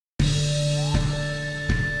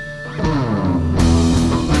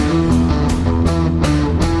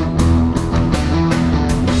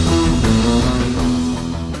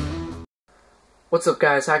What's up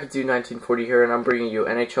guys, HackItDude1940 here, and I'm bringing you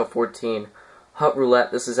NHL 14 Hut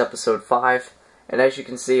Roulette. This is episode 5, and as you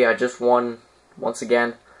can see, I just won, once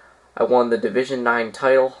again, I won the Division 9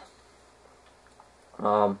 title.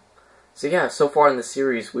 So yeah, so far in the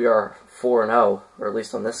series we are 4-0, or at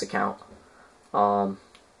least on this account. So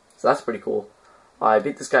that's pretty cool. I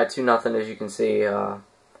beat this guy 2-0, as you can see.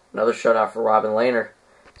 Another shutout for Robin Lehner.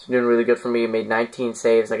 He's been doing really good for me. He made 19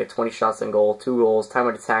 saves. I got 20 shots on goal, 2 goals, time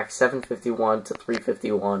of attack 751 to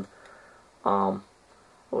 351. I'll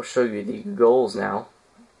show you the goals now.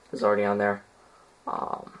 It's already on there.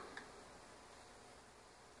 I'm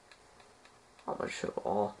going to show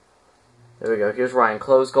all. There we go. Here's Ryan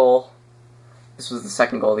Close's goal. This was the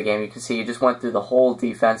second goal of the game. You can see he just went through the whole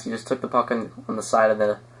defense. He just took the puck on the side of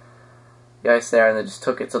the ice there and then just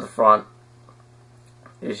took it to the front.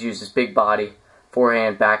 He just used his big body.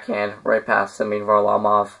 Forehand, backhand, right past Semyon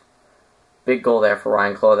Varlamov. Big goal there for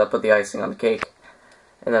Ryan Close. That put the icing on the cake.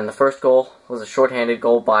 And then the first goal was a shorthanded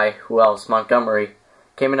goal by, who else? Montgomery.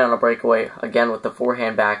 Came in on a breakaway, again with the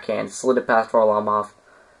forehand, backhand. Slid it past Varlamov.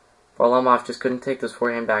 Varlamov just couldn't take those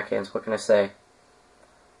forehand, backhands. What can I say?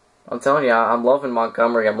 I'm telling you, I'm loving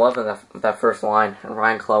Montgomery. I'm loving that first line. And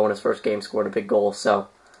Ryan Close in his first game scored a big goal. So,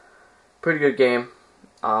 pretty good game.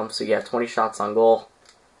 So yeah, 20 shots on goal.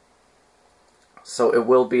 So it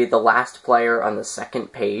will be the last player on the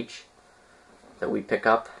second page that we pick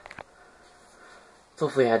up. So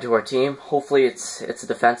hopefully add to our team. Hopefully it's a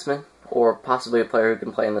defenseman or possibly a player who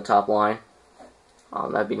can play in the top line.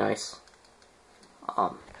 That'd be nice.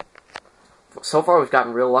 So far we've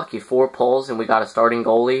gotten real lucky. 4 pulls and we got a starting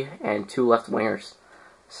goalie and 2 left wingers.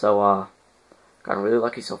 So gotten really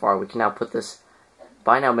lucky so far. We can now put this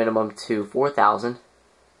buy now minimum to 4,000,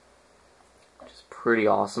 which is pretty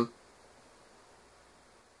awesome.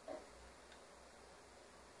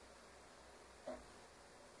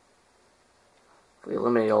 We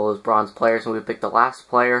eliminate all those bronze players, and we pick the last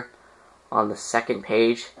player on the second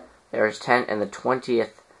page. There's 10, and the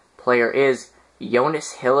 20th player is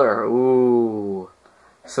Jonas Hiller. Ooh,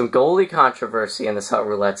 some goalie controversy in this Hut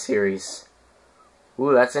Roulette series.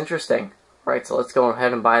 Ooh, that's interesting. Alright, so let's go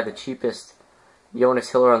ahead and buy the cheapest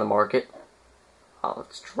Jonas Hiller on the market.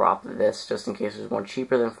 Let's drop this just in case there's one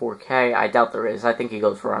cheaper than 4K. I doubt there is. I think he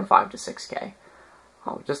goes for around 5 to 6K.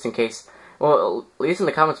 Just in case. Well, leave in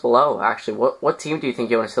the comments below, actually, what team do you think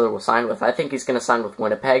Jonas Hiller will sign with? I think he's going to sign with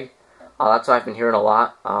Winnipeg. That's what I've been hearing a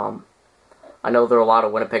lot. I know there are a lot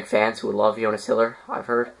of Winnipeg fans who would love Jonas Hiller, I've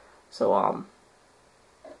heard. So,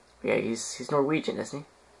 yeah, he's Norwegian, isn't he?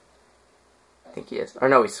 I think he is. Or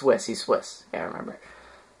no, he's Swiss. He's Swiss. Yeah, I remember.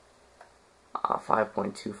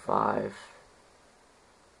 5.25.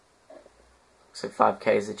 Looks like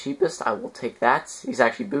 5K is the cheapest. I will take that. He's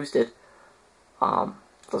actually boosted.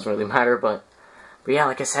 Doesn't really matter, but yeah,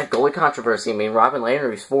 like I said, goalie controversy. I mean, Robin Lehner,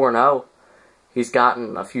 he's 4-0. He's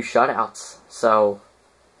gotten a few shutouts. So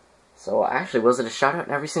actually, was it a shutout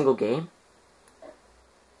in every single game?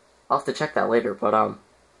 I'll have to check that later, but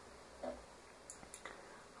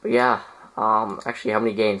yeah, actually, how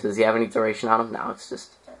many games? Does he have any duration on him? No, it's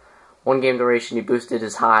just 1 game duration. He boosted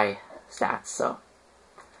his high stats, so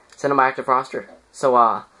send him my active roster. So,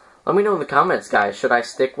 let me know in the comments, guys. Should I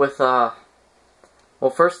stick with, well,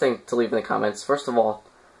 first thing to leave in the comments, first of all,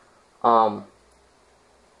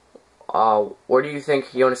 where do you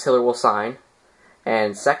think Jonas Hiller will sign?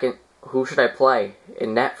 And second, who should I play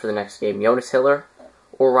in net for the next game, Jonas Hiller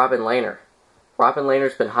or Robin Lehner? Robin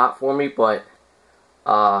Lehner's been hot for me, but,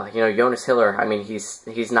 you know, Jonas Hiller, I mean,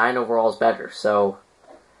 he's 9 overalls better, so,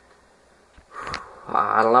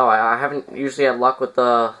 I don't know, I haven't usually had luck with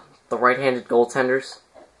the right-handed goaltenders,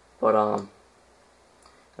 but,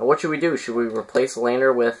 now what should we do? Should we replace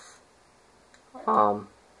Lehner with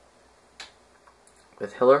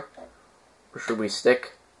Hiller? Or should we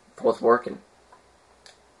stick with what's working?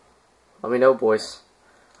 Let me know, boys.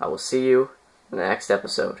 I will see you in the next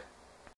episode.